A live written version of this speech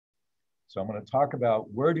So I'm going to talk about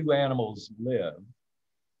where do animals live,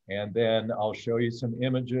 and then I'll show you some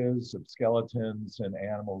images of skeletons and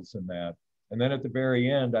animals in that. And then at the very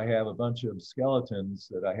end, I have a bunch of skeletons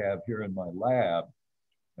that I have here in my lab,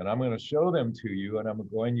 and I'm going to show them to you, and I'm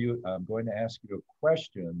going to ask you a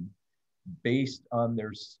question based on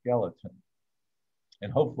their skeleton.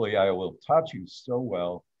 And hopefully I will touch you so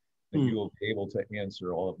well that you will be able to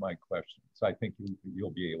answer all of my questions. I think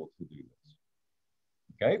you'll be able to do this.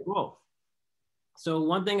 Okay? Cool. So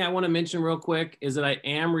one thing I want to mention real quick is that I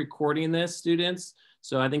am recording this, students.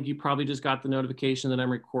 So I think you probably just got the notification that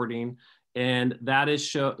I'm recording. And that is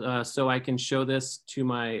so I can show this to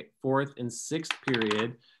my 4th and 6th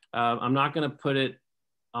period. I'm not going to put it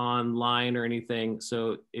online or anything.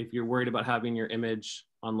 So if you're worried about having your image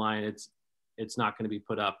online, it's not going to be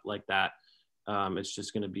put up like that. It's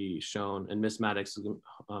just going to be shown, and Miss Maddox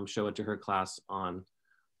will show it to her class on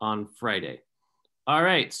Friday. All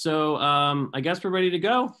right, so I guess we're ready to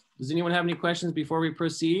go. Does anyone have any questions before we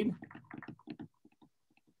proceed?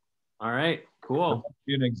 All right, cool.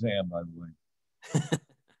 An exam, by the way.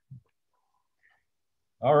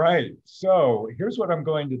 All right, so here's what I'm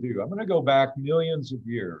going to do. I'm going to go back millions of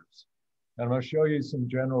years, and I'm going to show you some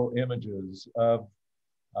general images of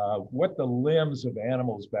what the limbs of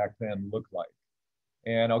animals back then looked like.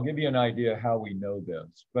 And I'll give you an idea how we know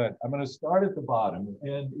this. But I'm going to start at the bottom.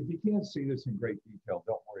 And if you can't see this in great detail,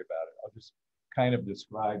 don't worry about it. I'll just kind of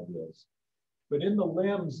describe this. But in the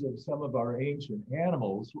limbs of some of our ancient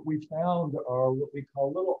animals, what we found are what we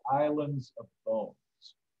call little islands of bones.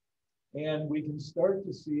 And we can start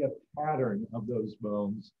to see a pattern of those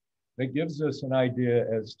bones that gives us an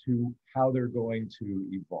idea as to how they're going to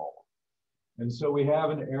evolve. And so we have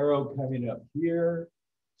an arrow coming up here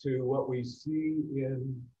to what we see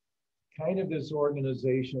in kind of this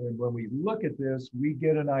organization. And when we look at this, we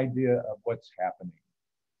get an idea of what's happening.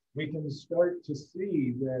 We can start to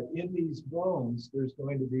see that in these bones, there's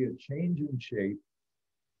going to be a change in shape,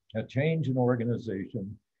 a change in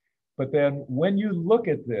organization. But then when you look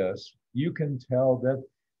at this, you can tell that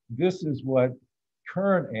this is what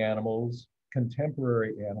current animals,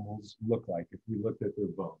 contemporary animals look like if we looked at their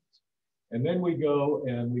bones. And then we go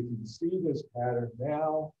and we can see this pattern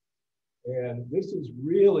now. And this is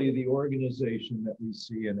really the organization that we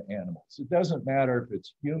see in animals. It doesn't matter if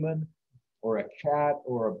it's human or a cat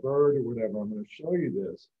or a bird or whatever. I'm going to show you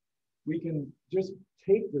this. We can just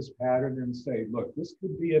take this pattern and say, look, this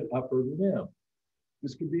could be an upper limb.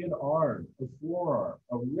 This could be an arm, a forearm,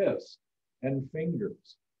 a wrist, and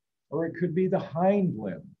fingers. Or it could be the hind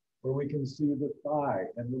limb, where we can see the thigh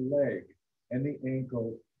and the leg and the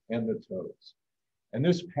ankle and the toes. And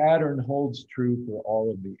this pattern holds true for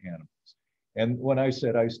all of the animals. And when I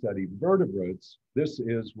said I studied vertebrates, this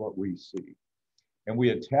is what we see. And we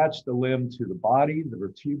attach the limb to the body, the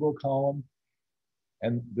vertebral column,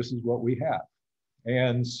 and this is what we have.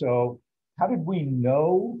 And so how did we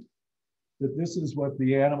know that this is what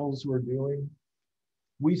the animals were doing?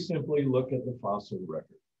 We simply look at the fossil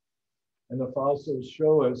record. And the fossils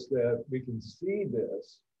show us that we can see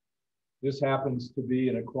this. This happens to be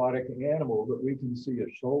an aquatic animal, but we can see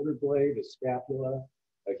a shoulder blade, a scapula,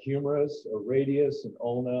 a humerus, a radius, an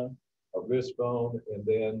ulna, a wrist bone, and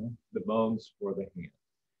then the bones for the hand.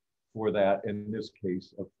 For that, in this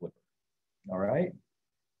case, a flipper. All right?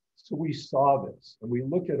 So we saw this, and we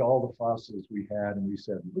looked at all the fossils we had, and we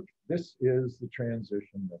said, look, this is the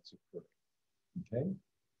transition that's occurring. Okay?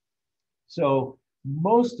 So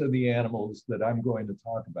most of the animals that I'm going to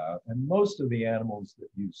talk about, and most of the animals that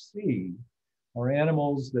you see, are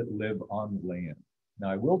animals that live on land.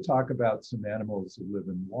 Now, I will talk about some animals that live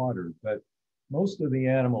in water, but most of the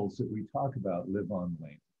animals that we talk about live on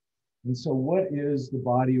land. And so what is the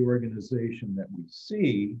body organization that we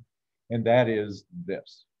see? And that is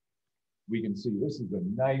this. We can see this is a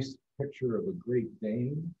nice picture of a Great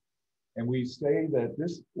Dane. And we say that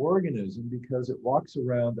this organism, because it walks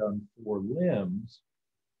around on 4 limbs,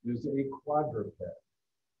 is a quadruped.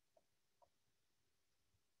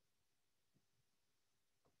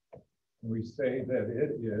 And we say that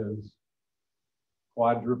it is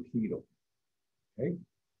quadrupedal. Okay?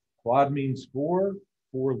 Quad means 4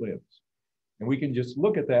 limbs. And we can just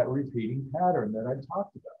look at that repeating pattern that I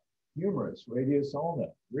talked about. Humerus, radius, ulna,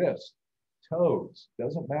 wrist, toes.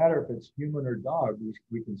 Doesn't matter if it's human or dog,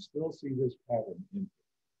 we can still see this pattern in here.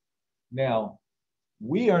 Now,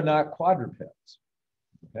 we are not quadrupeds,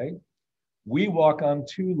 okay? We walk on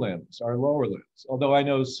 2 limbs, our lower limbs. Although I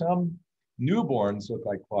know some newborns look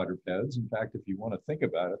like quadrupeds. In fact, if you want to think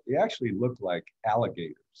about it, they actually look like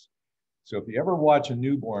alligators. So if you ever watch a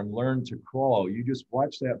newborn learn to crawl, you just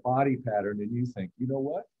watch that body pattern and you think, you know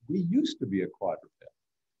what? We used to be a quadruped.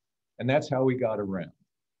 And that's how we got around.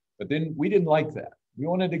 But then we didn't like that. We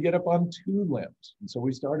wanted to get up on 2 limbs. And so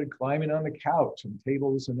we started climbing on the couch and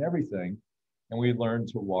tables and everything. And we learned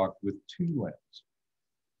to walk with 2 limbs.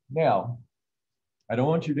 Now, I don't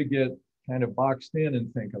want you to get kind of boxed in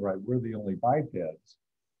and think, all right, we're the only bipeds,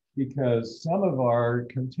 because some of our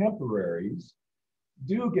contemporaries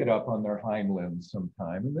do get up on their hind limbs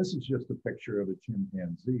sometime. And this is just a picture of a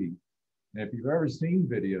chimpanzee. And if you've ever seen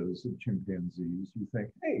videos of chimpanzees, you think,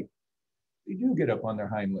 hey, they do get up on their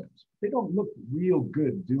hind limbs. They don't look real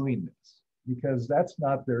good doing this because that's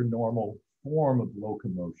not their normal form of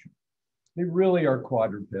locomotion. They really are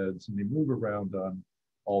quadrupeds and they move around on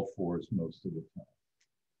all 4s most of the time.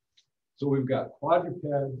 So we've got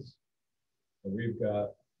quadrupeds and we've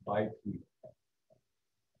got bipedal.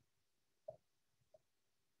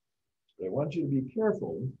 But I want you to be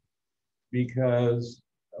careful because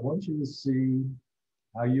I want you to see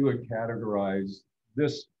how you would categorize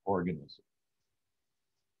this organism.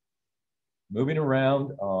 Moving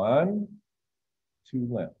around on 2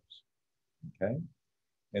 limbs, okay?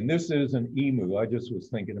 And this is an emu. I just was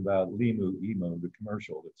thinking about Limu Emu, the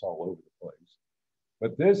commercial that's all over the place.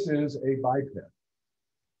 But this is a biped,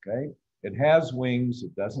 okay? It has wings,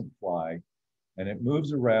 it doesn't fly, and it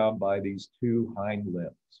moves around by these 2 hind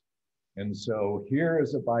limbs. And so here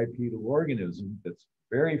is a bipedal organism that's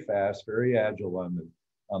very fast, very agile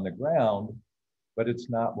on the ground, but it's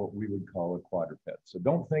not what we would call a quadruped. So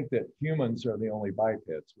don't think that humans are the only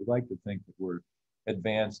bipeds. We like to think that we're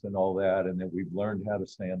advanced and all that, and that we've learned how to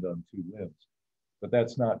stand on 2 limbs. But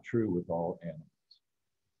that's not true with all animals,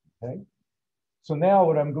 okay? So now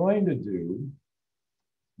what I'm going to do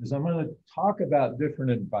is I'm going to talk about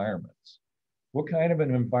different environments. What kind of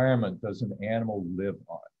an environment does an animal live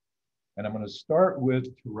on? And I'm going to start with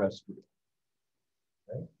terrestrial,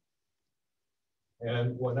 okay?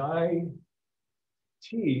 And when I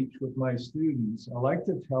teach with my students, I like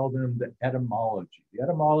to tell them the etymology. The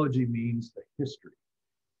etymology means the history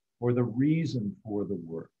or the reason for the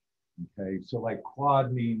word, okay? So like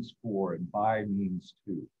quad means 4 and bi means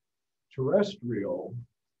 2. Terrestrial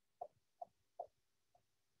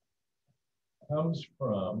comes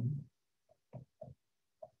from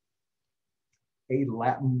a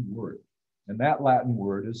Latin word, and that Latin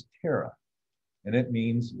word is terra, and it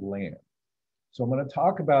means land. So I'm going to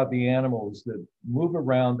talk about the animals that move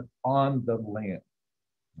around on the land,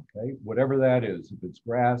 okay? Whatever that is, if it's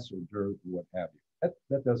grass or dirt or what have you,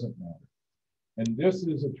 that doesn't matter. And this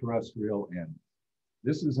is a terrestrial animal.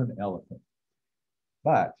 This is an elephant.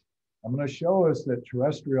 But I'm going to show us that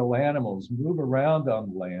terrestrial animals move around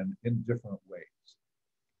on land in different ways.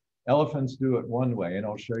 Elephants do it one way, and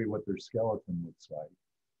I'll show you what their skeleton looks like.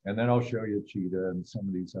 And then I'll show you cheetah and some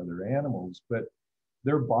of these other animals. But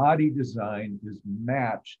their body design is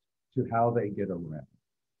matched to how they get around,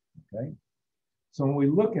 okay? So when we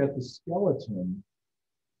look at the skeleton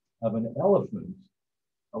of an elephant,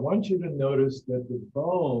 I want you to notice that the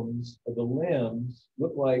bones of the limbs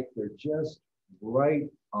look like they're just right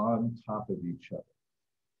on top of each other.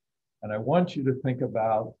 And I want you to think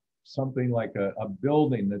about something like a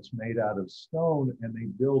building that's made out of stone, and they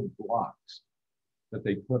build blocks that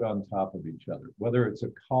they put on top of each other, whether it's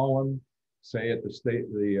a column, say at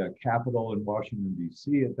the Capitol in Washington,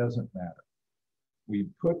 D.C., it doesn't matter. We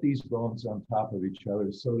put these bones on top of each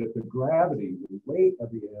other so that the gravity, the weight of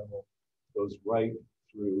the animal goes right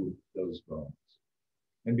through those bones.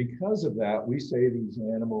 And because of that, we say these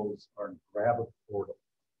animals are graviportal.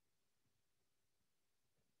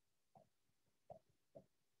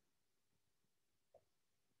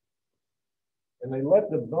 And they let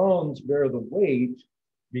the bones bear the weight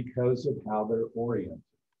because of how they're oriented,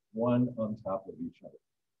 one on top of each other.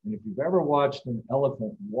 And if you've ever watched an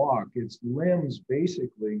elephant walk, its limbs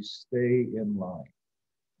basically stay in line,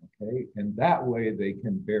 okay? And that way they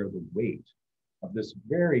can bear the weight of this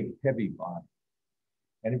very heavy body.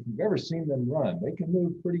 And if you've ever seen them run, they can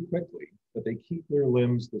move pretty quickly, but they keep their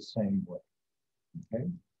limbs the same way, okay?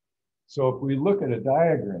 So if we look at a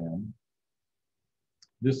diagram,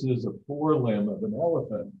 this is a forelimb of an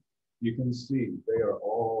elephant. You can see they are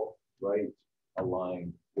all right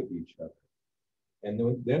aligned with each other.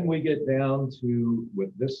 And then we get down to what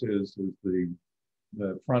this is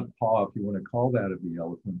the front paw, if you want to call that, of the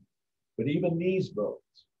elephant. But even these bones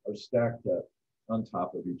are stacked up on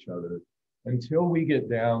top of each other until we get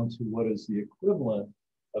down to what is the equivalent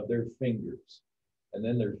of their fingers. And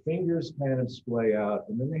then their fingers kind of splay out,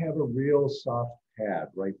 and then they have a real soft pad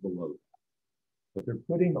right below that. But they're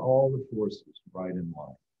putting all the forces right in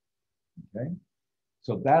line, okay?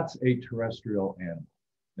 So that's a terrestrial animal.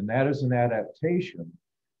 And that is an adaptation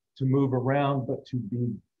to move around, but to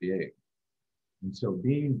be big. And so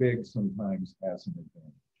being big sometimes has an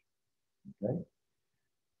advantage, okay?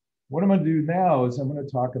 What I'm gonna do now is I'm gonna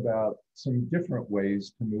talk about some different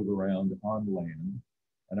ways to move around on land.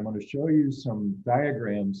 And I'm gonna show you some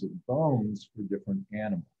diagrams of bones for different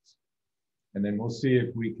animals. And then we'll see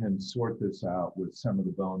if we can sort this out with some of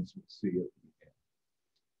the bones we'll see at the end.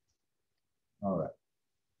 All right.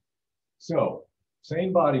 So,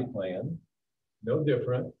 same body plan, no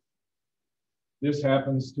different. This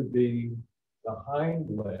happens to be the hind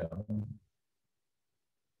limb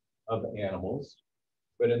of animals.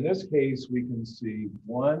 But in this case, we can see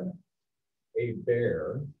one, a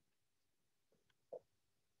bear.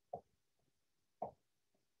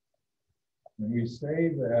 And we say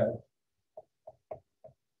that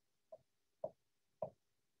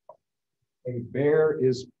a bear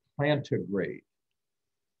is plantigrade.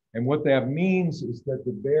 And what that means is that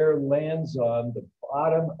the bear lands on the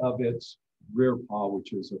bottom of its rear paw,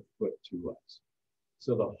 which is a foot to us.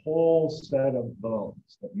 So the whole set of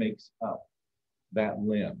bones that makes up that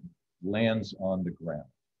limb lands on the ground,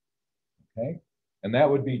 okay? And that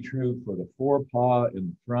would be true for the forepaw in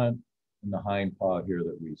the front and the hind paw here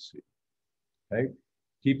that we see, okay?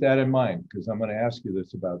 Keep that in mind, because I'm gonna ask you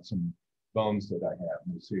this about some bones that I have,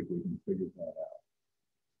 and we'll see if we can figure that out.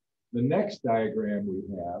 The next diagram we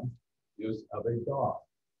have is of a dog.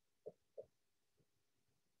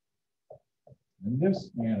 And this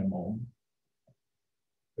animal,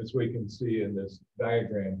 as we can see in this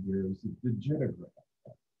diagram here, is the digitigrade.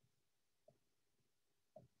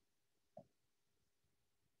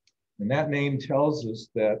 And that name tells us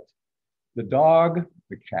that the dog,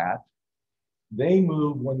 the cat, they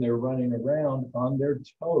move when they're running around on their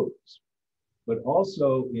toes, but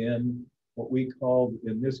also in what we call,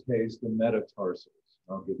 in this case, the metatarsals.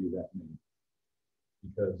 I'll give you that name,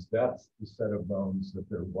 because that's the set of bones that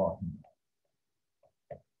they're walking on.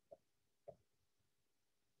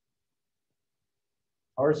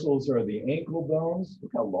 Tarsals are the ankle bones.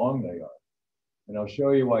 Look how long they are. And I'll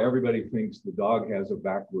show you why everybody thinks the dog has a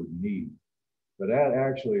backward knee. But that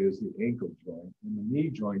actually is the ankle joint, and the knee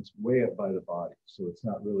joint's way up by the body, so it's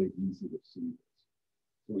not really easy to see this.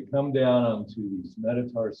 So we come down onto these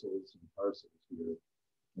metatarsals and tarsals here,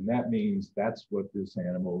 and that means that's what this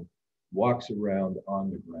animal walks around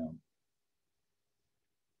on the ground.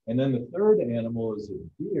 And then the third animal is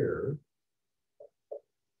a deer.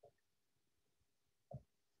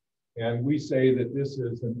 And we say that this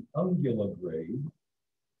is an unguligrade.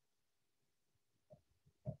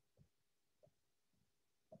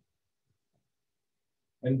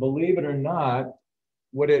 And believe it or not,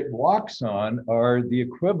 what it walks on are the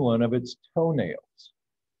equivalent of its toenails.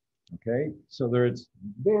 Okay, so they're its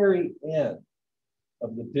very end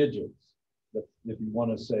of the digits, if you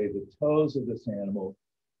want to say the toes of this animal,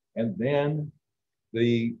 and then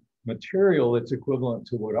the material that's equivalent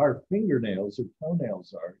to what our fingernails or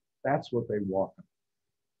toenails are, that's what they walk on.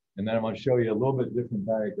 And then I'm going to show you a little bit different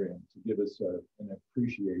diagram to give us an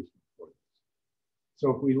appreciation for this.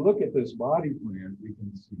 So if we look at this body plan, we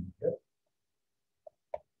can see hip,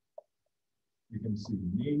 we can see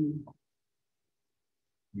knee,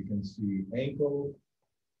 we can see ankle,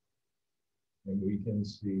 and we can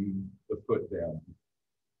see the foot down.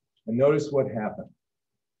 And notice what happened.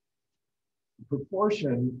 The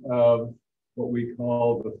proportion of what we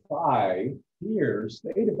call the thigh here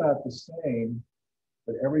stayed about the same,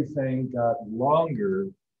 but everything got longer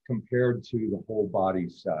compared to the whole body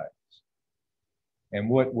size. And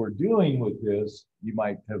what we're doing with this, you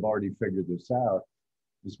might have already figured this out,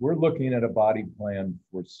 is we're looking at a body plan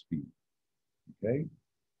for speed, okay?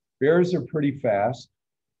 Bears are pretty fast,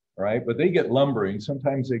 right? But they get lumbering.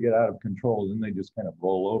 Sometimes they get out of control, then they just kind of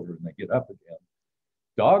roll over and they get up again.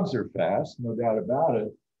 Dogs are fast, no doubt about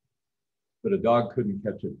it, but a dog couldn't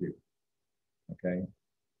catch a deer, okay?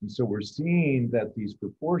 And so we're seeing that these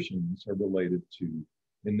proportions are related to,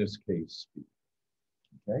 in this case, speed,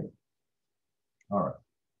 okay? All right.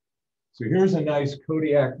 So here's a nice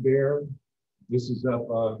Kodiak bear. This is up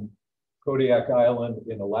on Kodiak Island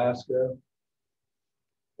in Alaska.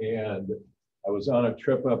 And I was on a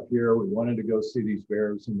trip up here. We wanted to go see these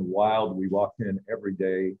bears in the wild. We walked in every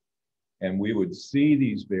day and we would see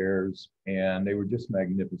these bears and they were just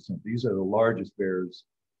magnificent. These are the largest bears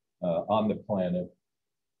on the planet.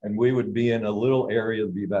 And we would be in a little area,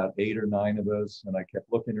 there'd be about 8 or 9 of us. And I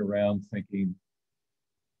kept looking around thinking,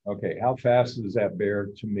 okay, how fast is that bear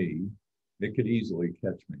to me? It could easily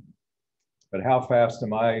catch me. But how fast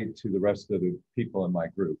am I to the rest of the people in my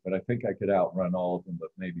group? But I think I could outrun all of them, but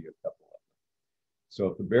maybe a couple of them. So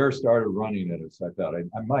if the bear started running at us, I thought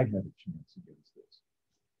I might have a chance against this.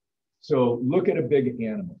 So look at a big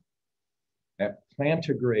animal. At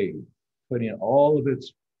plantigrade, putting all of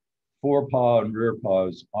its forepaw and rear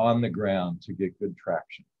paws on the ground to get good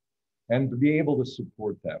traction and to be able to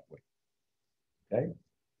support that weight. Okay?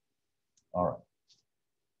 All right.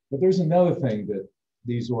 But there's another thing that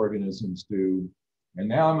these organisms do, and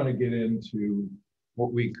now I'm going to get into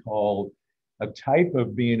what we call a type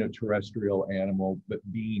of being a terrestrial animal, but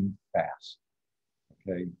being fast.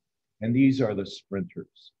 Okay? And these are the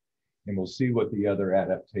sprinters. And we'll see what the other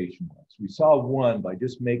adaptation was. We saw one by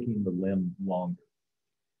just making the limb longer.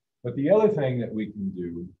 But the other thing that we can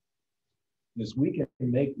do is we can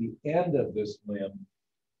make the end of this limb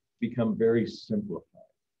become very simplified.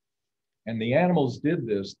 And the animals did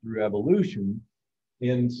this through evolution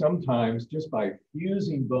in sometimes just by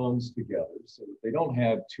fusing bones together so that they don't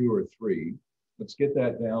have two or three. Let's get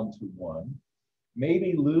that down to one.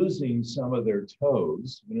 Maybe losing some of their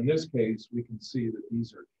toes. And in this case, we can see that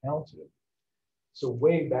these are counted. So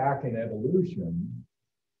way back in evolution,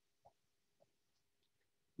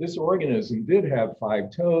 this organism did have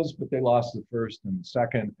 5 toes, but they lost the first and the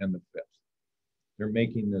second and the fifth. They're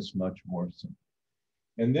making this much more simple.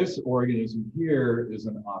 And this organism here is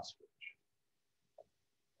an ostrich.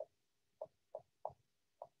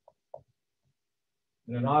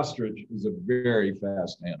 And an ostrich is a very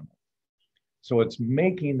fast animal. So it's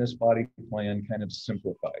making this body plan kind of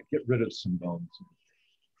simplified, get rid of some bones.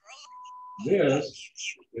 This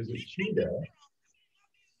is a cheetah.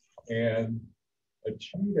 And a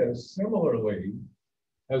cheetah similarly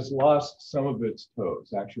has lost some of its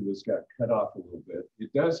toes. Actually, this got cut off a little bit.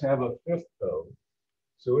 It does have a 5th toe.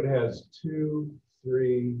 So it has 2,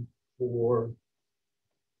 3, 4,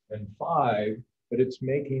 and 5, but it's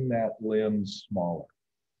making that limb smaller.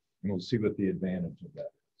 And we'll see what the advantage of that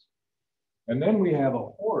is. And then we have a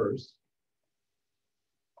horse.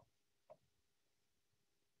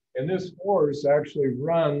 And this horse actually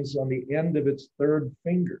runs on the end of its 3rd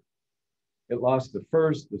finger. It lost the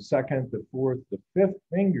 1st, the 2nd, the 4th, the 5th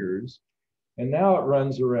fingers. And now it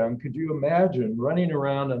runs around. Could you imagine running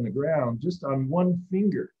around on the ground just on 1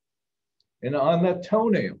 finger and on that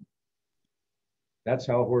toenail? That's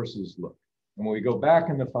how horses look. And when we go back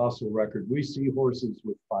in the fossil record, we see horses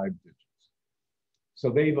with 5 digits. So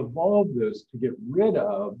they've evolved this to get rid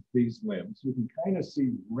of these limbs. You can kind of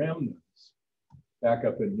see remnants back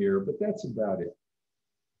up in here, but that's about it.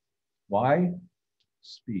 Why?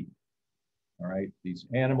 Speed. All right, these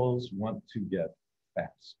animals want to get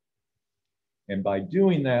fast. And by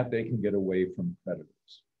doing that, they can get away from predators.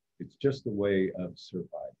 It's just a way of surviving.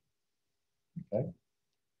 Okay?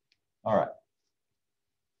 All right.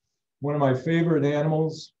 One of my favorite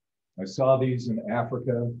animals, I saw these in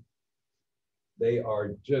Africa. They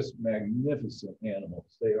are just magnificent animals.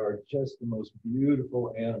 They are just the most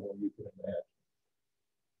beautiful animal you can imagine.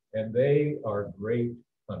 And they are great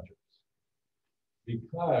hunters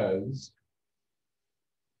because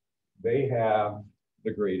they have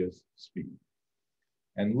the greatest speed.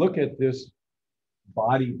 And look at this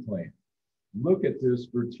body plan. Look at this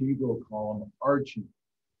vertebral column arching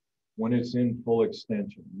when it's in full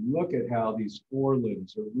extension. Look at how these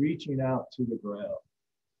forelimbs are reaching out to the ground,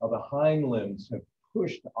 how the hind limbs have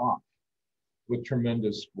pushed off with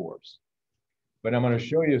tremendous force. But I'm going to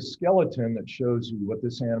show you a skeleton that shows you what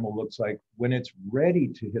this animal looks like when it's ready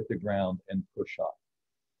to hit the ground and push off.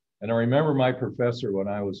 And I remember my professor when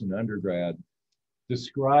I was an undergrad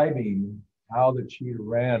describing how the cheetah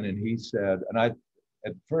ran, and he said, and at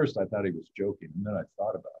first I thought he was joking, and then I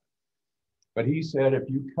thought about it. But he said, if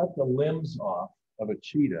you cut the limbs off of a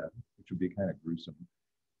cheetah, which would be kind of gruesome,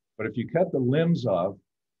 but if you cut the limbs off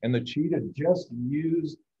and the cheetah just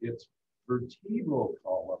used its vertebral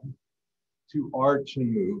column to arch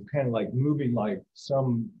and move, kind of like moving like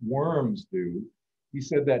some worms do, he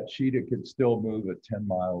said that cheetah could still move at 10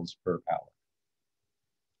 miles per hour.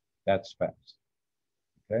 That's fast,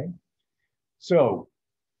 okay? So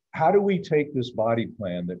how do we take this body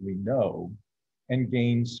plan that we know and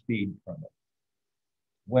gain speed from it?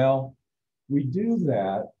 Well, we do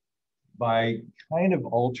that by kind of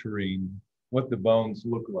altering what the bones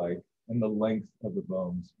look like and the length of the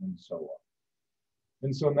bones and so on.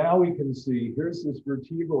 And so now we can see here's this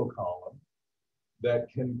vertebral column that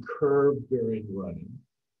can curve during running.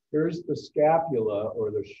 Here's the scapula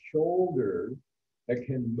or the shoulder that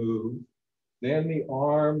can move. Then the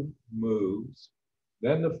arm moves.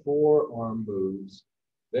 Then the forearm moves.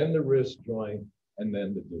 Then the wrist joint, and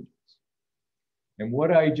then the digits. And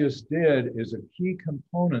what I just did is a key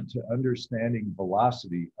component to understanding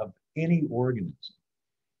velocity of any organism.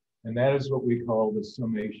 And that is what we call the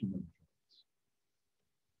summation of joints.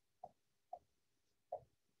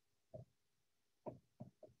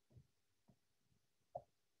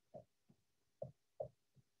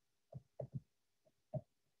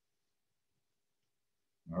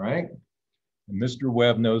 right? And Mr.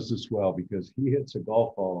 Webb knows this well because he hits a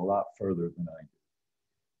golf ball a lot further than I do.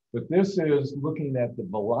 But this is looking at the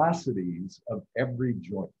velocities of every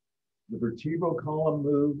joint. The vertebral column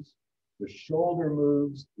moves, the shoulder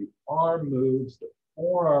moves, the arm moves, the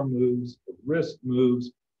forearm moves, the wrist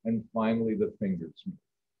moves, and finally the fingers move,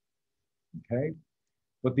 okay?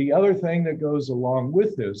 But the other thing that goes along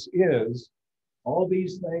with this is all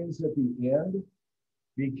these things at the end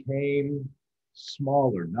became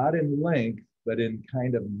smaller, not in length, but in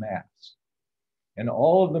kind of mass. And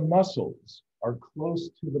all of the muscles are close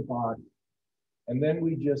to the body. And then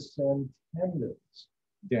we just send tendons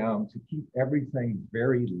down to keep everything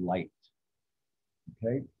very light,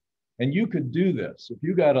 okay? And you could do this. If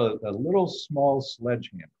you got a little small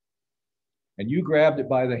sledgehammer and you grabbed it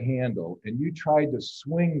by the handle and you tried to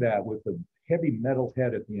swing that with a heavy metal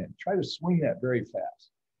head at the end, try to swing that very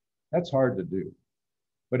fast. That's hard to do.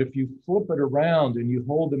 But if you flip it around and you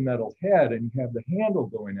hold the metal head and you have the handle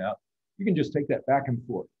going out, you can just take that back and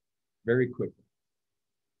forth very quickly.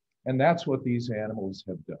 And that's what these animals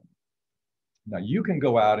have done. Now you can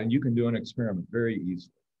go out and you can do an experiment very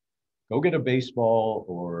easily. Go get a baseball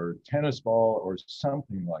or tennis ball or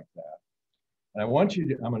something like that. And I want you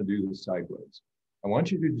to, I'm going to do this sideways. I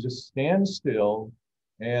want you to just stand still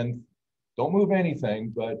and don't move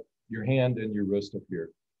anything but your hand and your wrist up here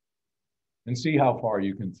and see how far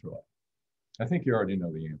you can throw it. I think you already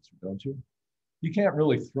know the answer, don't you? You can't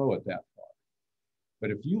really throw it that far.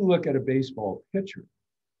 But if you look at a baseball pitcher,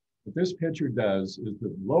 what this pitcher does is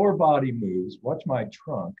the lower body moves. Watch my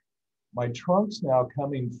trunk. My trunk's now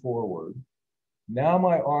coming forward. Now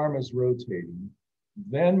my arm is rotating,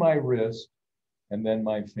 then my wrist, and then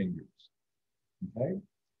my fingers, okay?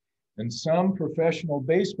 And some professional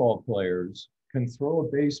baseball players can throw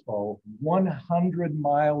a baseball 100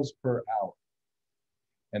 miles per hour.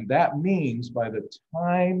 And that means by the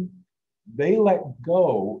time they let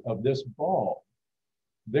go of this ball,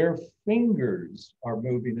 their fingers are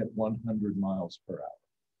moving at 100 miles per hour,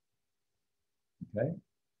 okay?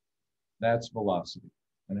 That's velocity.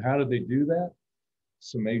 And how did they do that?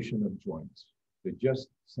 Summation of joints. They just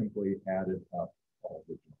simply added up all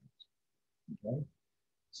the joints, okay?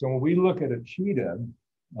 So when we look at a cheetah,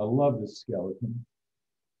 I love this skeleton.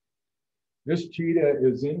 This cheetah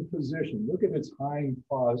is in position. Look at its hind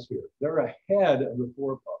paws here. They're ahead of the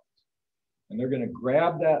forepaws. And they're gonna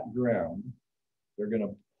grab that ground. They're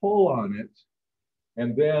gonna pull on it.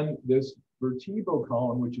 And then this vertebral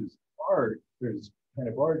column, which is there's kind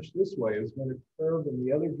of arched this way, is gonna curve in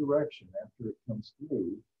the other direction after it comes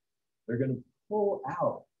through. They're gonna pull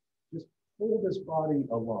out, just pull this body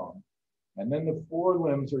along. And then the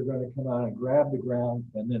forelimbs are going to come out and grab the ground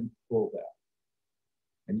and then pull back.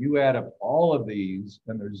 And you add up all of these,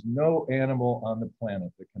 and there's no animal on the planet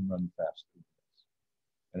that can run faster than this.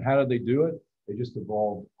 And how did they do it? They just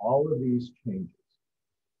evolved all of these changes.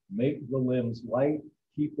 Make the limbs light,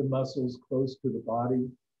 keep the muscles close to the body,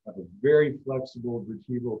 have a very flexible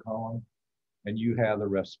vertebral column, and you have the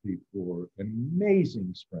recipe for an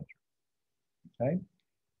amazing sprinter, okay?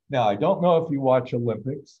 Now, I don't know if you watch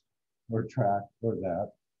Olympics or track or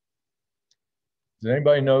that. Does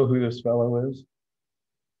anybody know who this fellow is?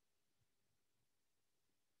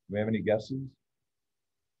 Do we have any guesses?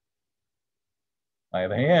 I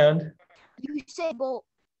have a hand. Usain Bolt.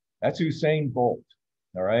 That's Usain Bolt,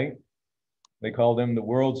 all right? They called him the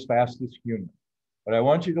world's fastest human. But I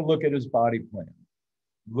want you to look at his body plan.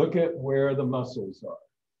 Look at where the muscles are.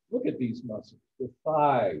 Look at these muscles, the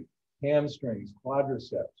thigh, hamstrings,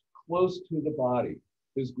 quadriceps, close to the body.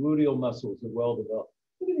 His gluteal muscles are well developed.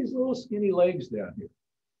 Look at these little skinny legs down here,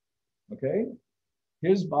 okay?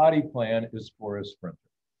 His body plan is for a sprinter.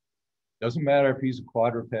 Doesn't matter if he's a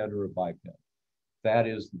quadruped or a biped. That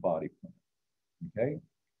is the body plan, okay?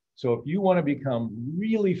 So if you want to become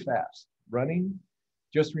really fast running,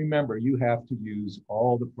 just remember you have to use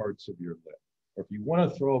all the parts of your limb. Or if you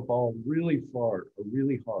want to throw a ball really far or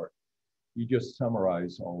really hard, you just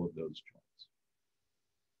summarize all of those joints,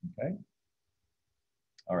 okay?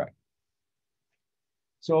 All right.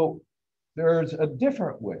 So there's a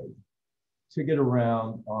different way to get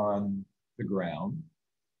around on the ground,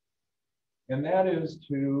 and that is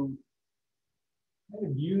to kind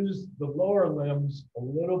of use the lower limbs a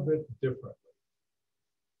little bit differently.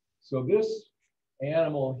 So this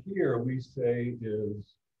animal here we say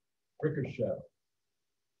is ricochet.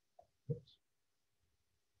 Oops.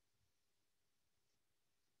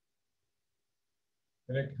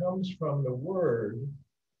 And it comes from the word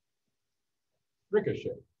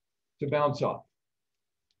ricochet, to bounce off,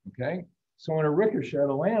 okay? So in a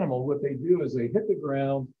ricochettal animal, what they do is they hit the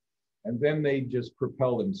ground and then they just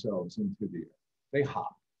propel themselves into the air. They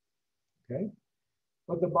hop, okay?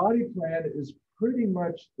 But the body plan is pretty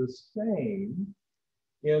much the same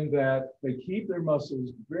in that they keep their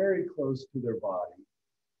muscles very close to their body,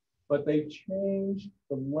 but they change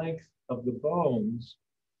the length of the bones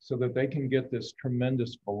so that they can get this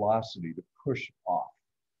tremendous velocity to push off.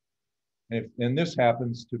 And this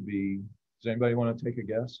happens to be, does anybody want to take a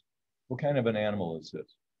guess? What kind of an animal is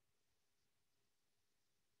this?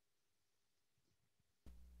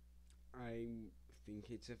 I think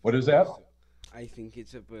it's a. What is that? I think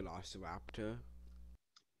it's a velociraptor.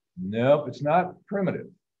 Nope, it's not primitive.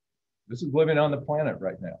 This is living on the planet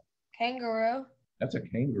right now. Kangaroo. That's a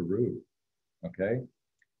kangaroo, okay?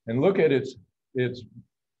 And look at its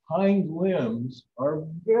hind limbs are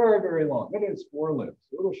very, very long. Look at its forelimbs,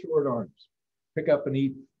 little short arms. Pick up and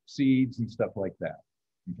eat seeds and stuff like that,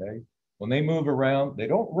 okay? When they move around, they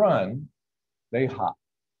don't run, they hop.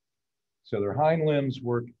 So their hind limbs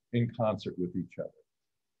work in concert with each other,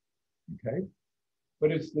 okay?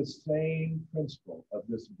 But it's the same principle of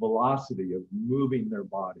this velocity of moving their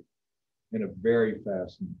body in a very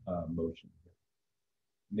fast motion.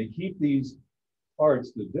 And they keep these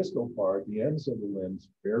parts, the distal part, the ends of the limbs,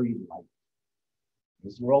 very light.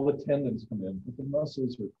 This is where all the tendons come in, but the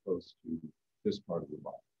muscles are close to this part of the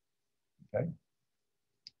body, okay?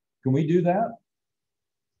 Can we do that?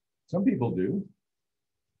 Some people do.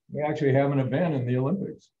 We actually have an event in the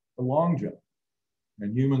Olympics, a long jump.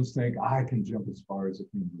 And humans think, I can jump as far as a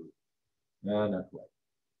kangaroo. No, not quite.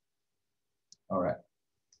 All right.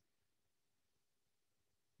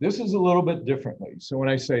 This is a little bit differently. So when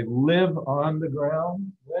I say live on the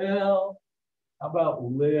ground, well, how about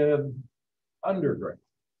live underground?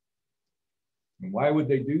 And why would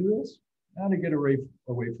they do this? Now to get away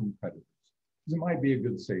from predators, because it might be a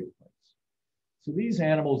good safe place. So these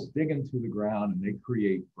animals dig into the ground and they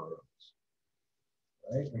create burrows,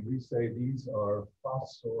 right? And we say these are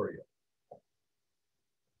fossoria,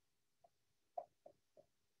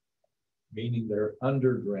 meaning they're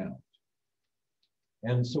underground.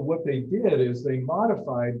 And so what they did is they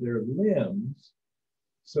modified their limbs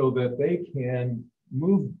so that they can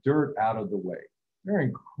move dirt out of the way. They're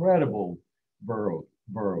incredible burrows.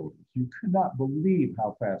 You could not believe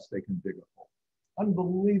how fast they can dig a hole.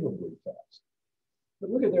 Unbelievably fast. But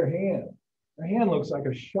look at their hand. Their hand looks like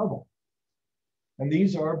a shovel. And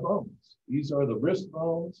these are bones. These are the wrist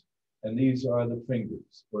bones, and these are the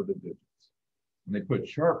fingers or the digits. And they put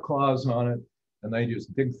sharp claws on it, and they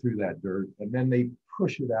just dig through that dirt, and then they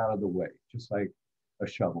push it out of the way, just like a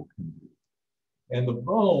shovel can do. And the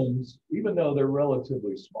bones, even though they're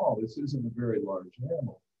relatively small, this isn't a very large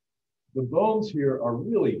animal. The bones here are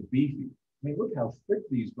really beefy. I mean, look how thick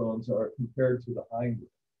these bones are compared to the hind leg.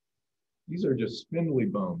 These are just spindly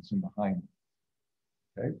bones in the hind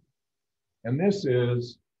leg, okay? And this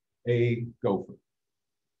is a gopher.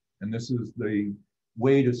 And this is the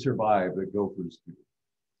way to survive that gophers do.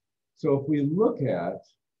 So if we look at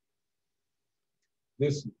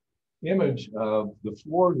this image of the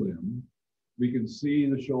forelimb, we can see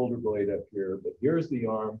the shoulder blade up here, but here's the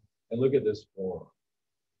arm, and look at this forearm.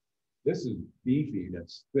 This is beefy and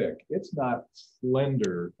it's thick. It's not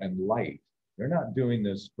slender and light. They're not doing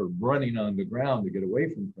this for running on the ground to get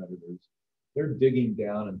away from predators. They're digging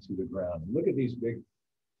down into the ground. And look at these big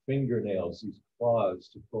fingernails, these claws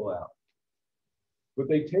to pull out. But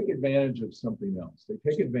they take advantage of something else. They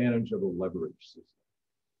take advantage of a leverage system.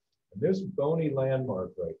 And this bony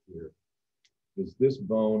landmark right here is this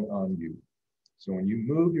bone on you. So when you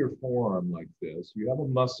move your forearm like this, you have a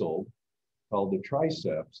muscle called the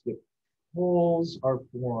triceps that pulls our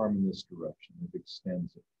forearm in this direction. It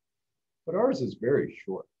extends it. But ours is very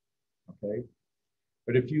short, okay?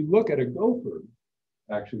 But if you look at a gopher,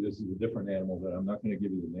 actually this is a different animal that I'm not going to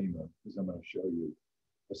give you the name of because I'm going to show you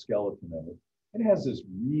a skeleton of it. It has this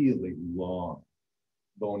really long,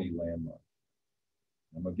 bony landmark.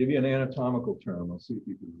 I'm going to give you an anatomical term. I'll see if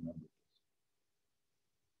you can remember this.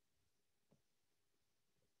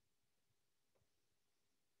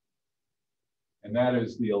 And that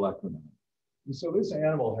is the olecranon. And so this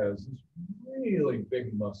animal has this really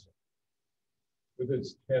big muscle with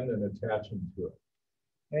its tendon attaching to it.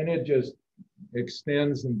 And it just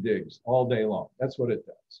extends and digs all day long. That's what it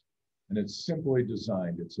does. And it's simply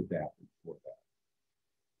designed, it's adapted for that.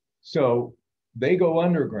 So they go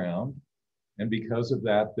underground, and because of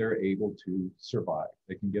that, they're able to survive.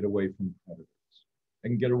 They can get away from predators. They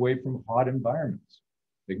can get away from hot environments.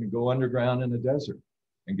 They can go underground in the desert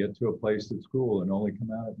and get to a place that's cool and only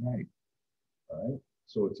come out at night. All right?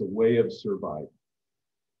 So it's a way of surviving.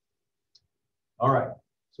 All right,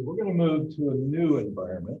 so we're going to move to a new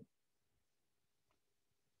environment.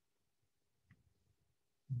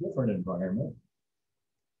 Different environment.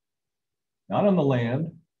 not on the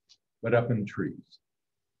land, but up in trees,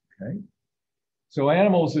 okay? So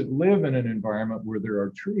animals that live in an environment where there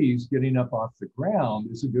are trees, getting up off the ground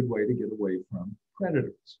is a good way to get away from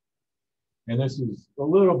predators. And this is a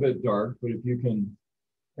little bit dark, but if you can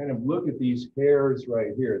kind of look at these hairs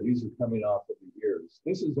right here, these are coming off of the ears.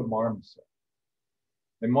 This is a marmoset.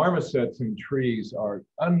 And marmosets in trees are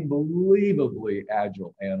unbelievably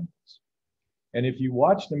agile animals. And if you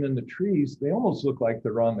watch them in the trees, they almost look like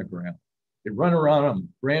they're on the ground. They run around on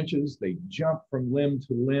branches, they jump from limb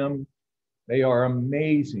to limb. They are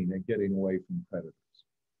amazing at getting away from predators.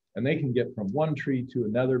 And they can get from one tree to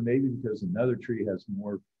another, maybe because another tree has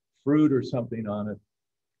more fruit or something on it,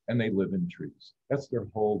 and they live in trees. That's their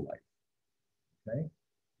whole life, okay?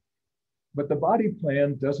 But the body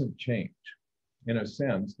plan doesn't change in a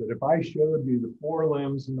sense that if I showed you the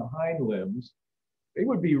forelimbs and the hind limbs, they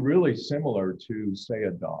would be really similar to, say,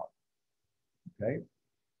 a dog, okay?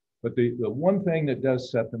 But the one thing that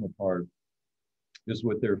does set them apart is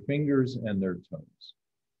with their fingers and their toes,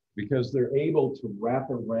 because they're able to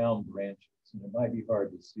wrap around branches. And it might be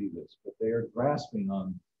hard to see this, but they are grasping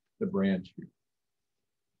on the branch here,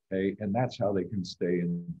 okay? And that's how they can stay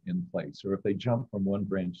in place. Or if they jump from one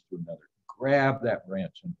branch to another, grab that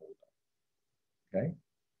branch and hold on, okay?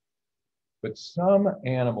 But some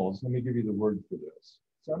animals, let me give you the word for this.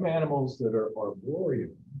 Some animals that are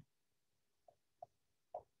arboreal,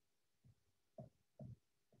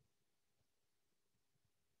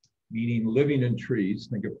 meaning living in trees,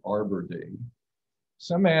 think of Arbor Day.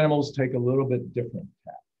 Some animals take a little bit different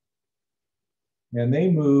tack. And they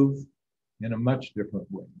move in a much different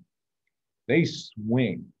way. They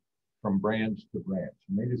swing from branch to branch,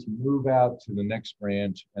 and they just move out to the next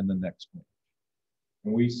branch and the next branch.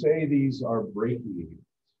 And we say these are brachiated.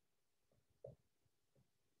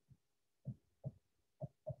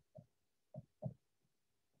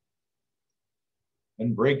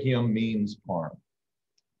 And brachium means arm.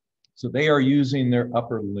 So they are using their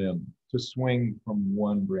upper limb to swing from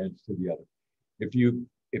one branch to the other. If you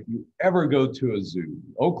ever go to a zoo,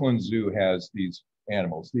 Oakland Zoo has these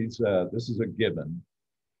animals. This is a gibbon.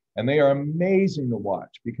 And they are amazing to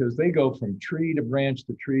watch because they go from tree to branch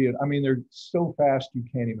to tree. And I mean, they're so fast you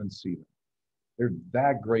can't even see them. They're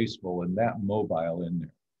that graceful and that mobile in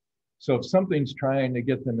there. So if something's trying to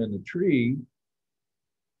get them in the tree,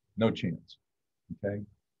 no chance, okay?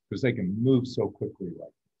 Because they can move so quickly like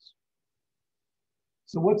this.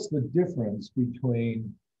 So what's the difference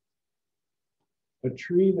between a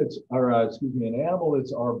tree that's, or excuse me, an animal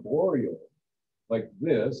that's arboreal, like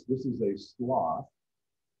this is a sloth.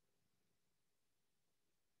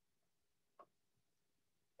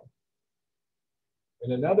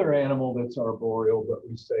 And another animal that's arboreal, but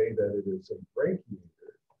we say that it is a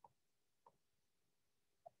brachiator.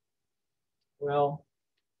 Well,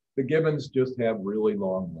 the gibbons just have really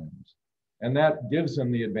long limbs. And that gives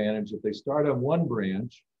them the advantage if they start on one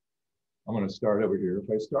branch. I'm going to start over here. If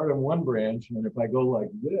I start on one branch and if I go like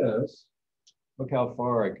this, look how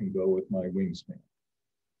far I can go with my wingspan.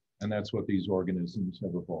 And that's what these organisms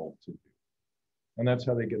have evolved to do. And that's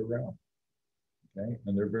how they get around, okay?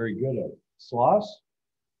 And they're very good at it. Sloths,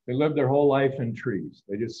 they live their whole life in trees.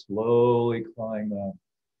 They just slowly climb up.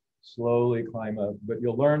 But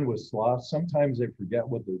you'll learn with sloths, sometimes they forget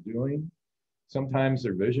what they're doing. Sometimes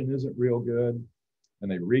their vision isn't real good and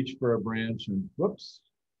they reach for a branch and whoops,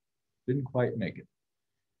 didn't quite make it.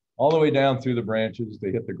 All the way down through the branches,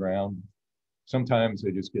 they hit the ground. Sometimes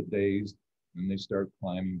they just get dazed and they start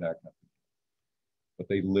climbing back up. But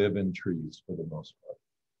they live in trees for the most part.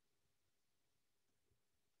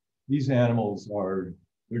 These animals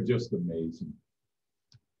they're just amazing.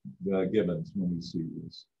 The gibbons, when we see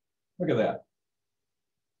this. Look at that.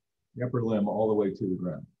 The upper limb all the way to the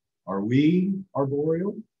ground. Are we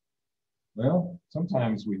arboreal? Well,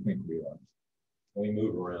 sometimes we think we are. We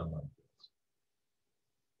move around like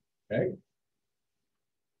this. Okay?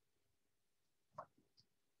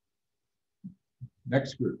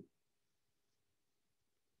 Next group.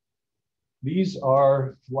 These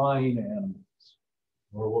are flying animals,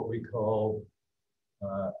 or what we call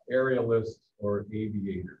aerialists or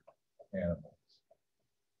aviator animals.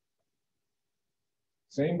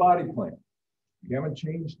 Same body plan. We haven't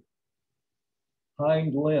changed it.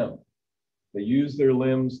 Hind limb. They use their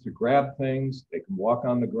limbs to grab things. They can walk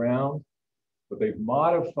on the ground, but they've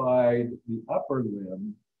modified the upper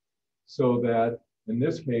limb so that, in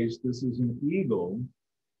this case, this is an eagle,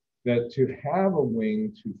 that to have a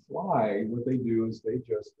wing to fly, what they do is they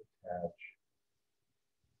just attach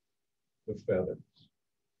the feathers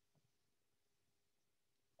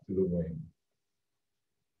to the wing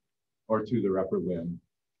or to their upper limb,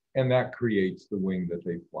 and that creates the wing that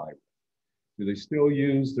they fly with. Do they still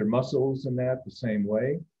use their muscles in that the same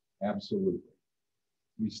way? Absolutely.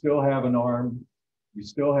 We still have an arm, we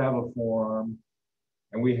still have a forearm,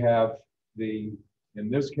 and we have the, in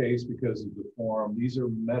this case, because of the forearm, these are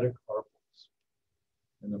metacarpals.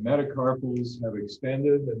 And the metacarpals have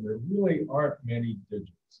extended, and there really aren't many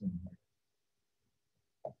digits in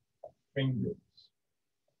here. Fingers.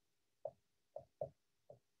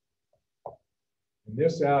 And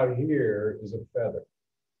this out here is a feather.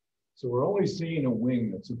 So we're only seeing a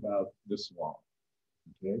wing that's about this long,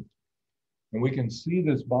 okay? And we can see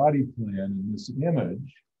this body plan in this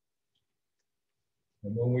image.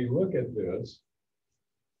 And when we look at this,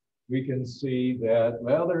 we can see that,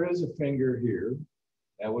 well, there is a finger here.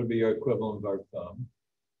 That would be our equivalent of our thumb.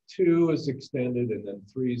 2 is extended, and then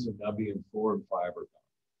 3 is a nubby, and 4 and 5 are gone.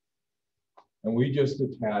 And we just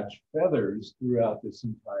attach feathers throughout this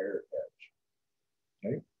entire edge,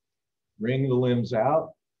 okay? Wring the limbs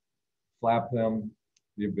out, flap them,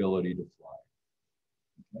 the ability to fly,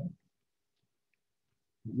 okay?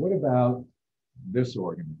 What about this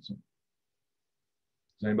organism?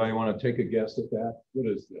 Does anybody want to take a guess at that? What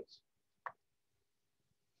is this?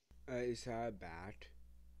 Is that a bat?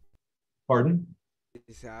 Pardon?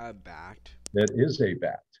 Is that a bat? That is a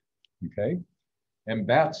bat, okay? And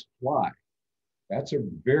bats fly. Bats are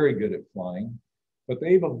very good at flying, but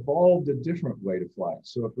they've evolved a different way to fly.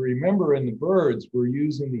 So if we remember in the birds, we're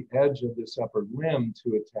using the edge of this upper limb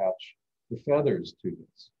to attach the feathers to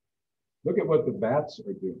this. Look at what the bats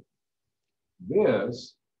are doing.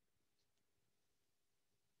 This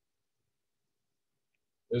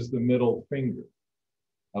is the middle finger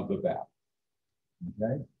of the bat,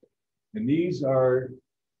 okay? And these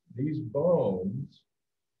bones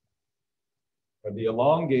are the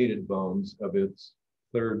elongated bones of its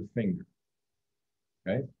third finger,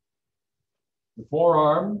 okay? The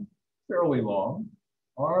forearm, fairly long,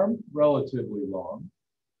 arm, relatively long,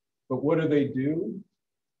 but what do?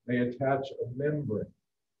 They attach a membrane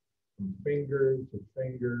from finger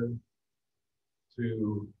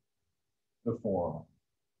to the forearm.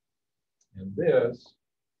 And this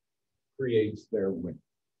creates their wing.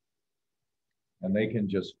 And they can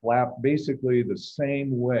just flap basically the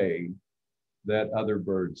same way that other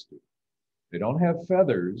birds do. They don't have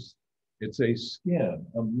feathers. It's a skin,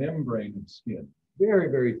 a membrane of skin, very,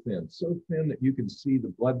 very thin, so thin that you can see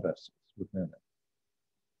the blood vessels within it.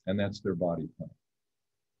 And that's their body plan,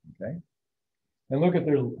 okay? And look at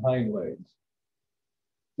their hind legs.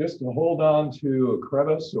 Just to hold on to a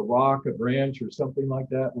crevice, a rock, a branch, or something like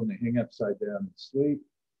that when they hang upside down and sleep.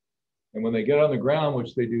 And when they get on the ground,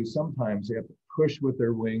 which they do sometimes, they have to push with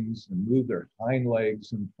their wings and move their hind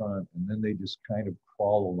legs in front, and then they just kind of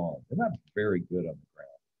crawl along. They're not very good on the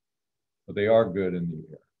ground, but they are good in the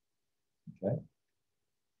air, okay?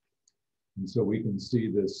 And so we can see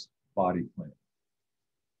this body plan.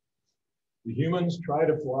 The humans try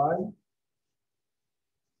to fly.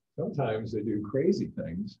 Sometimes they do crazy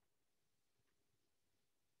things.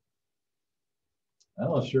 I'm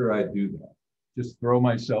not sure I'd do that. Just throw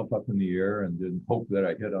myself up in the air and then hope that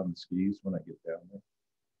I hit on the skis when I get down there.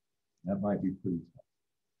 That might be pretty tough.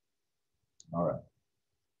 All right.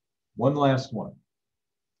 One last one,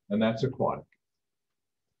 and that's aquatic.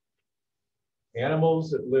 Animals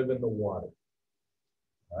that live in the water,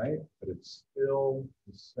 right? But it's still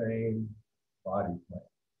the same body plan.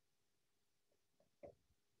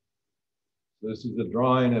 So this is a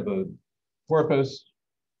drawing of a porpoise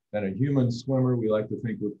and a human swimmer. We like to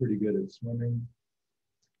think we're pretty good at swimming.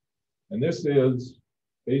 And this is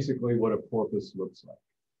basically what a porpoise looks like.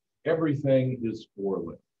 Everything is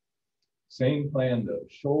four-limbed. Same plan though,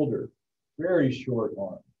 shoulder, very short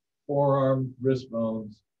arm, forearm, wrist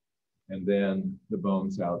bones, and then the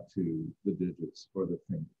bones out to the digits or the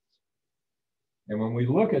fingers. And when we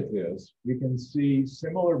look at this, we can see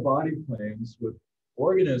similar body plans with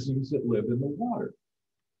organisms that live in the water.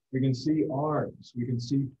 We can see arms, we can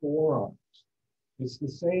see forearms. It's the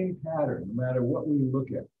same pattern no matter what we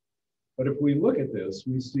look at. But if we look at this,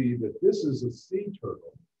 we see that this is a sea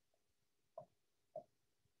turtle.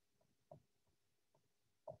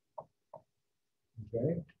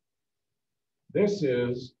 Okay. This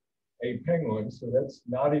is a penguin, so that's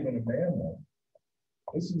not even a mammal.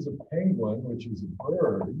 This is a penguin, which is a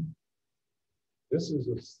bird. This is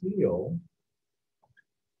a seal.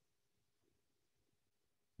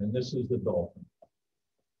 And this is the dolphin.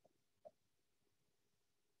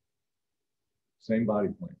 Same body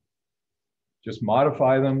plan. Just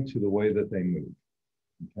modify them to the way that they move,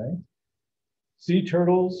 okay? Sea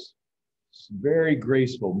turtles, very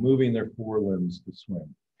graceful, moving their forelimbs to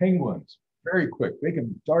swim. Penguins, very quick. They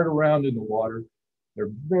can dart around in the water. They're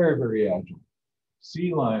very, very agile.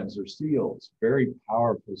 Sea lions or seals, very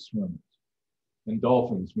powerful swimmers. And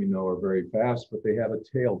dolphins, we know, are very fast, but they have a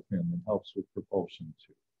tail fin that helps with propulsion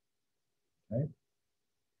too. Okay?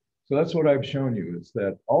 So that's what I've shown you, is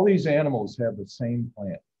that all these animals have the same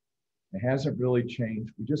plan. It hasn't really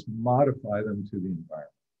changed. We just modify them to the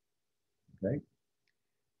environment. Okay?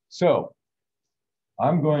 So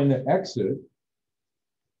I'm going to exit.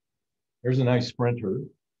 There's a nice sprinter.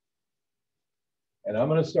 And I'm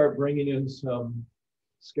going to start bringing in some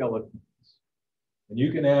skeletons. And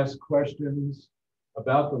you can ask questions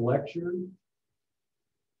about the lecture. And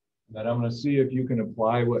then I'm going to see if you can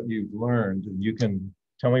apply what you've learned. And you can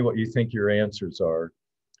tell me what you think your answers are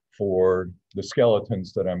for the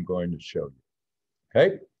skeletons that I'm going to show you.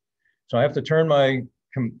 Okay? So I have to turn my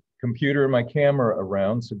computer and my camera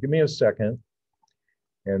around. So give me a second.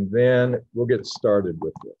 And then we'll get started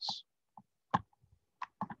with this.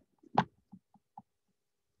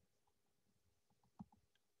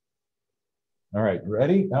 All right,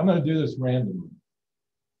 ready? I'm going to do this randomly.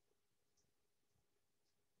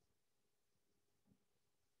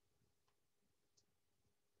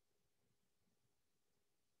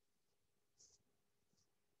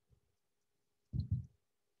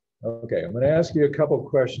 Okay, I'm going to ask you a couple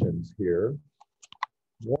questions here.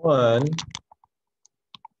 One,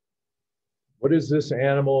 what is this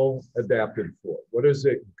animal adapted for? What is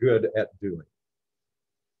it good at doing?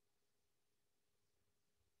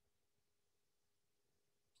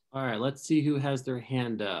 All right, let's see who has their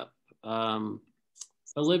hand up.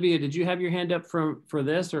 Olivia, did you have your hand up for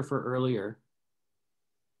this or for earlier?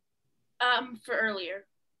 For earlier.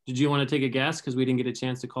 Did you want to take a guess because we didn't get a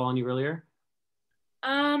chance to call on you earlier?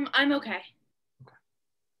 I'm okay.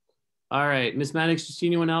 All right, Miss Maddox, do you see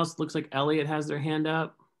anyone else? Looks like Elliot has their hand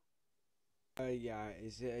up. Yeah,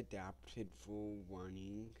 is it adapted for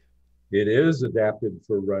running? It is adapted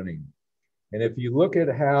for running. And if you look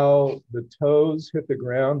at how the toes hit the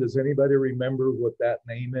ground, does anybody remember what that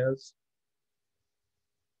name is?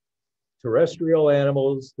 Terrestrial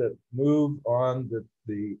animals that move on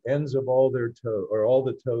the ends of all their toes, or all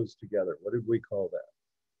the toes together. What did we call that?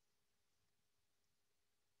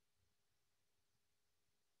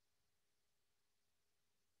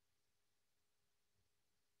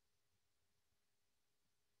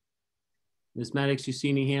 Miss Maddox, you see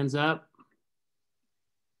any hands up?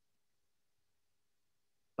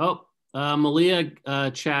 Oh, Malia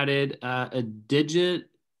chatted a digitigrade.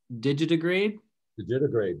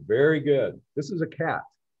 Digitigrade, very good. This is a cat.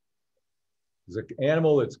 It's an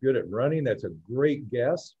animal that's good at running. That's a great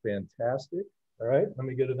guess, fantastic. All right, let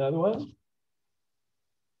me get another one.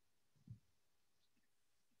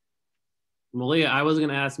 Malia, I was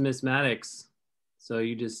gonna ask Miss Maddox, so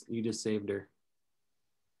you just saved her.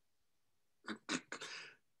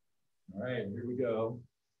 All right, here we go.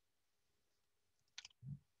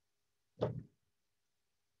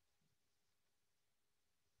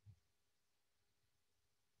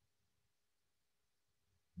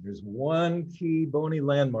 There's one key bony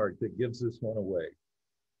landmark that gives this one away.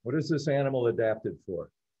 What is this animal adapted for?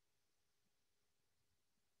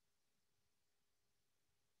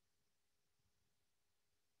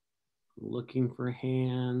 Looking for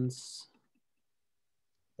hands.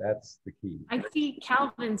 That's the key. I see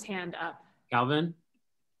Calvin's hand up. Calvin?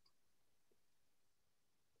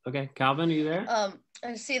 Okay, Calvin, are you there?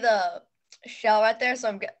 I see the shell right there,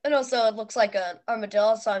 so and also it looks like an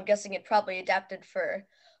armadillo, so I'm guessing it probably adapted for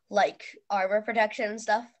like armor protection and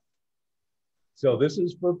stuff. So this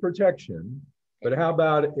is for protection, but how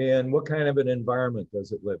about in what kind of an environment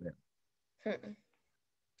does it live in?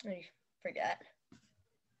 I forget.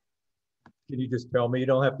 Can you just tell me? You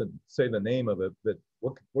don't have to say the name of it, but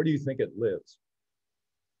where do you think it lives?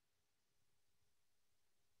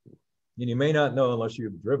 And you may not know unless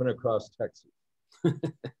you've driven across Texas,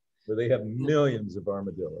 where they have millions of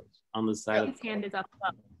armadillos. On the side. His hand is up.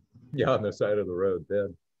 Yeah, on the side of the road,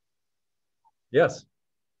 dead. Yes.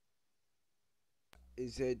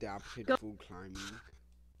 Is it adapted for climbing?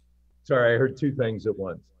 Sorry, I heard two things at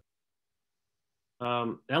once.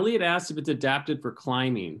 Elliot asked if it's adapted for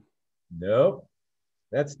climbing. Nope.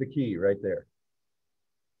 That's the key right there.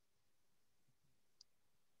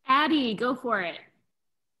 Addie, go for it.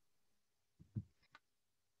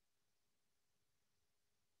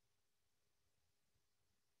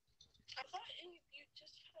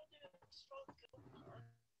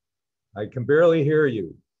 I can barely hear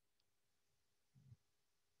you.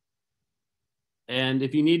 And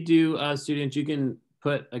if you need to, students, you can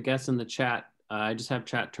put a guess in the chat. I just have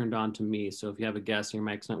chat turned on to me. So if you have a guess and your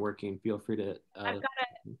mic's not working, feel free to. I've got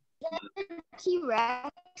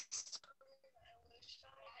T-Rex.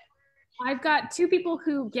 I've got two people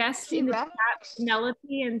who guessed in the chat. T-Rex.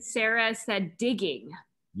 Penelope and Sarah said digging.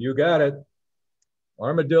 You got it.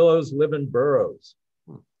 Armadillos live in burrows,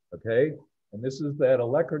 okay? And this is that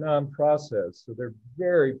olecranon process. So they're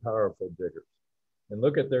very powerful diggers. And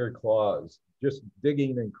look at their claws, just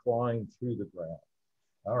digging and clawing through the ground.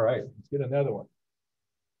 All right, let's get another one.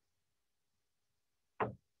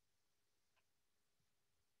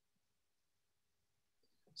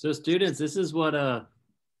 So students, this is what a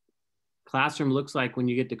classroom looks like when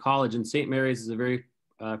you get to college. And St. Mary's is a very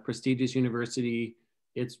prestigious university.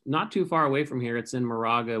 It's not too far away from here. It's in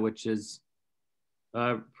Moraga, which is,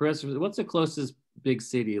 Professor, what's the closest big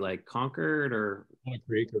city, like Concord or? Walnut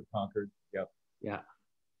Creek or Concord, yep. Yeah.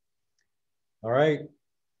 All right.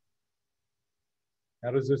 How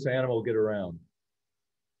does this animal get around?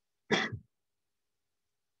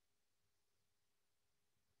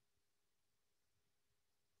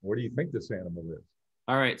 What do you think this animal is?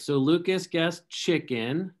 All right, so Lucas guessed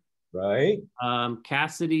chicken. Right?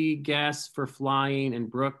 Cassidy guessed for flying and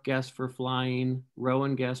Brooke guessed for flying.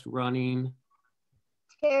 Rowan guessed running.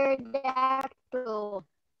 Pterodactyl.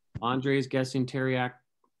 Andre's guessing pterodactyl.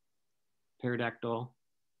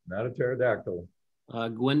 Not a pterodactyl.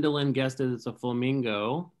 Gwendolyn guessed that it's a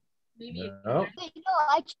flamingo. Maybe No. Wait, no,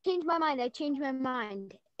 I changed my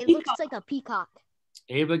mind. It looks like a peacock.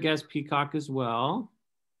 Ava guessed peacock as well.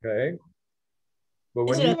 Okay. But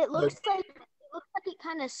when And you, it looks like it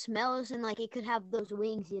kind of smells and like it could have those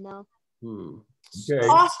wings, you know. okay.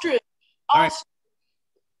 Ostrich. All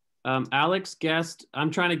right. Alex guessed, I'm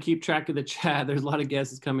trying to keep track of the chat. There's a lot of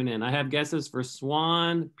guesses coming in. I have guesses for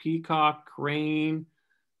swan, peacock, crane,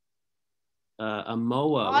 a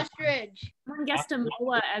moa. Ostrich. someone guessed a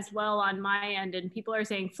moa as well on my end, and people are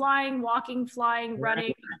saying flying, walking, flying,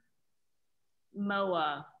 running.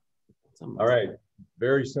 Moa. All right.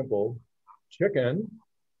 Very simple. Chicken,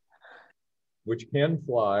 which can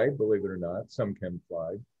fly, believe it or not, some can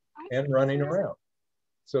fly, and running around.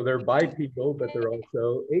 So they're bipedal, but they're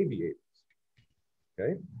also aviators.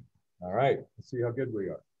 Okay. All right. Let's see how good we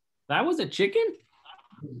are. That was a chicken?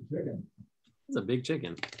 Chicken. It's a big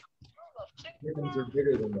chicken. Chickens are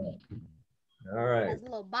bigger than that. All right. Has a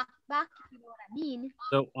little back, if you know what I mean.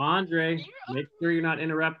 So Andre, make sure you're not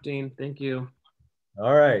interrupting. Thank you.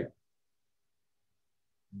 All right.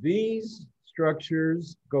 These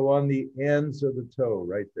structures go on the ends of the toe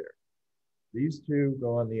right there. These two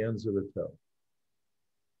go on the ends of the toe.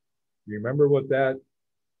 Do you remember what that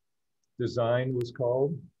design was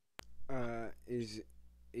called?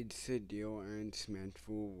 It's a deal and it's meant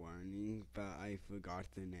for warning, but I forgot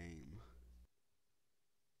the name.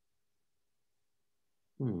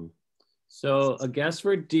 So a guess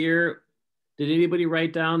for deer. Did anybody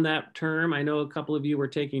write down that term? I know a couple of you were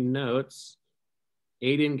taking notes.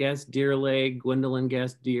 Aiden guessed deer leg. Gwendolyn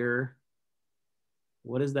guessed deer.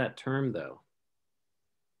 What is that term though?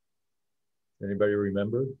 Anybody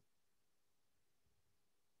remember?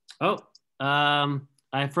 Oh,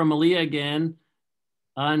 I from Aaliyah again.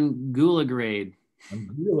 Ungulagrade.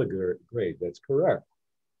 Ungulagrade, that's correct.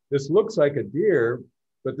 This looks like a deer,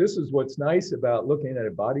 but this is what's nice about looking at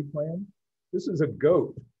a body plan. This is a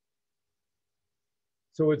goat.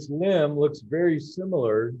 So its limb looks very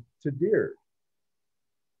similar to deer.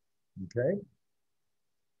 Okay.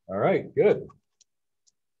 All right, good.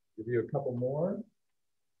 Give you a couple more.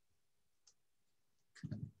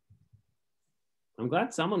 I'm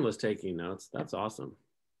glad someone was taking notes. That's awesome.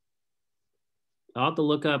 I'll have to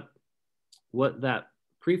look up what that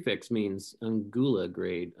prefix means.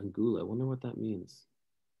 Ungulagrade. Ungula. I wonder what that means.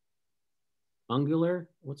 Ungular?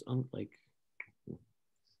 What's like?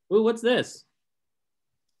 Ooh, what's this? Is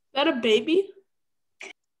that a baby?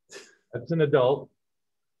 That's an adult.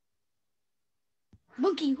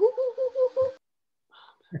 Monkey. Hoo, hoo, hoo, hoo, hoo.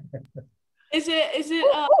 Is it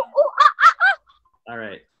All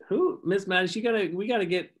right. Who, Miss Mattis, we gotta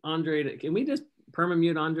get Andre to, can we just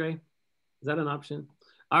perma-mute Andre? Is that an option?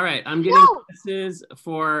 All right, I'm getting guesses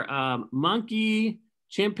for monkey,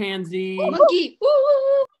 chimpanzee, Monkey. Woo, woo,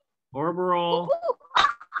 woo. orbital.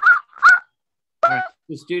 All right,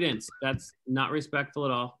 the students, that's not respectful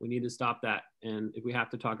at all. We need to stop that. And if we have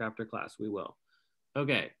to talk after class, we will.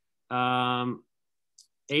 Okay.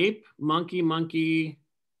 Ape, monkey,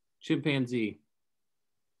 chimpanzee.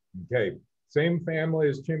 Okay, same family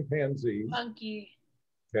as chimpanzees. Monkey.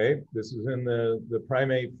 Okay, this is in the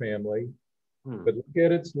primate family. But look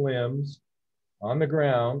at its limbs on the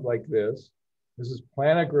ground like this. This is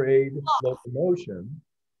plantigrade locomotion.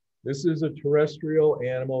 This is a terrestrial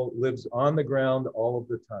animal, lives on the ground all of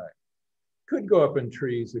the time. Could go up in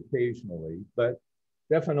trees occasionally, but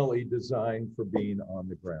definitely designed for being on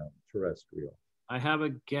the ground, terrestrial. I have a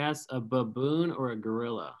guess, a baboon or a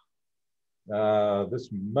gorilla. This is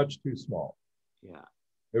much too small. Yeah.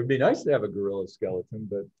 It would be nice to have a gorilla skeleton,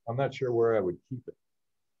 but I'm not sure where I would keep it.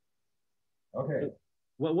 Okay.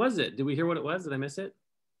 What was it? Did we hear what it was? Did I miss it?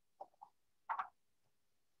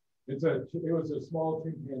 It was a small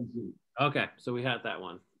chimpanzee. Okay, so we had that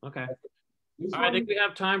one. Okay. This All right, I one- think we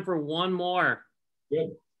have time for one more.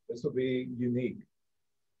 Good. This will be unique.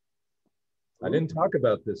 I didn't talk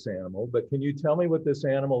about this animal, but can you tell me what this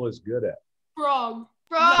animal is good at? Frog.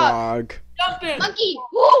 Frog. Jumping. Monkey.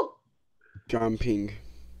 Woo! Jumping.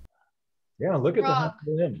 Yeah, look at Frog.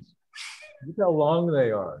 the limbs. Look how long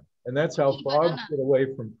they are. And that's how Monkey frogs banana. get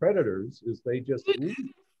away from predators, is they just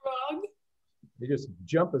Frog. They just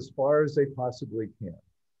jump as far as they possibly can.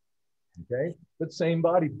 Okay, but same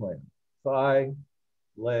body plan: thigh,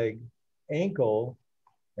 leg, ankle,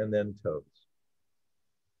 and then toes.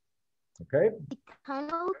 Okay,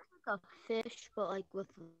 Kind of looks like a fish, but like with.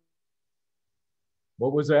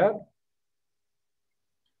 what was that?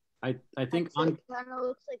 I think Actually, on it kind of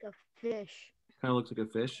looks like a fish. kind of looks like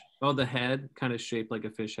a fish. Oh, the head kind of shaped like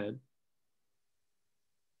a fish head.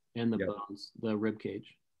 And the Yeah. bones, the rib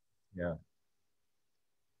cage. Yeah.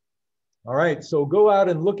 All right, so go out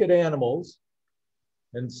and look at animals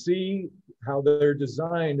and see how they're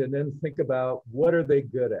designed, and then think about what are they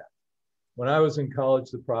good at. When I was in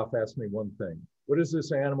college, the prof asked me one thing: what is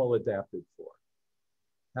this animal adapted for?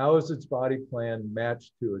 How is its body plan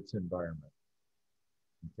matched to its environment?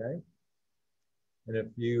 Okay. And if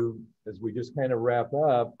you, as we just kind of wrap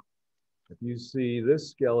up, if you see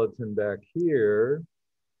this skeleton back here,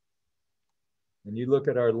 and you look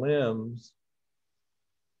at our limbs,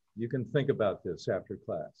 you can think about this after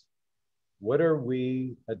class. What are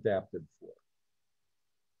we adapted for?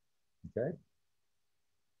 Okay.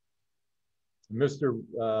 Mr.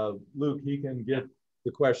 Luke, he can get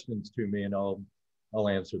the questions to me and I'll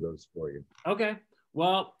answer those for you. Okay.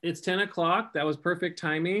 Well, it's 10 o'clock. That was perfect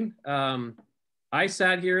timing. I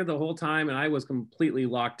sat here the whole time and I was completely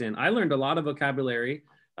locked in. I learned a lot of vocabulary.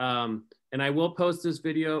 And I will post this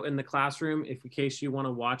video in the classroom if in case you want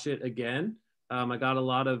to watch it again. I got a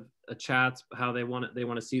lot of chats how they want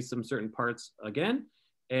to see some certain parts again.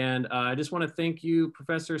 And I just want to thank you,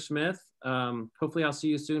 Professor Smith. Hopefully I'll see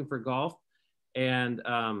you soon for golf. And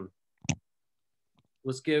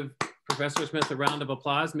let's give Professor Smith a round of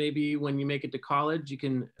applause. Maybe when you make it to college, you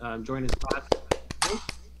can join his class.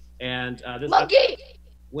 And this Monkey.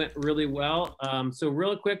 went really well. So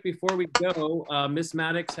real quick before we go, Miss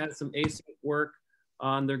Maddox had some async work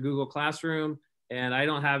on their Google Classroom, and I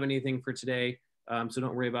don't have anything for today. So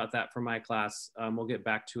don't worry about that for my class. We'll get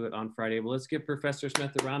back to it on Friday. But let's give Professor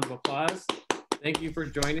Smith a round of applause. Thank you for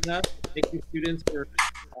joining us. Thank you, students, for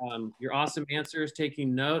your awesome answers,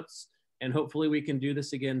 taking notes, and hopefully we can do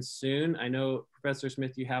this again soon. I know, Professor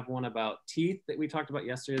Smith, you have one about teeth that we talked about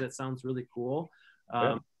yesterday. That sounds really cool.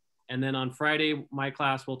 And then on Friday, my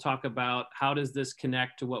class will talk about how does this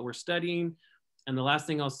connect to what we're studying. And the last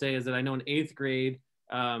thing I'll say is that I know in 8th grade,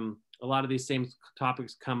 a lot of these same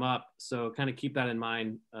topics come up. So kind of keep that in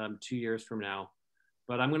mind 2 years from now.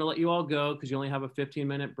 But I'm gonna let you all go because you only have a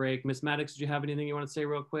 15-minute break. Miss Maddox, did you have anything you want to say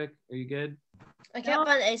real quick? Are you good? I can't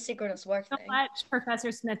find the asynchronous work So thing. much,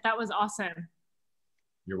 Professor Smith. That was awesome.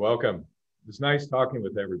 You're welcome. It was nice talking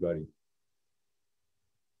with everybody.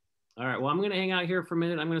 All right, well, I'm gonna hang out here for a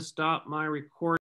minute. I'm gonna stop my recording.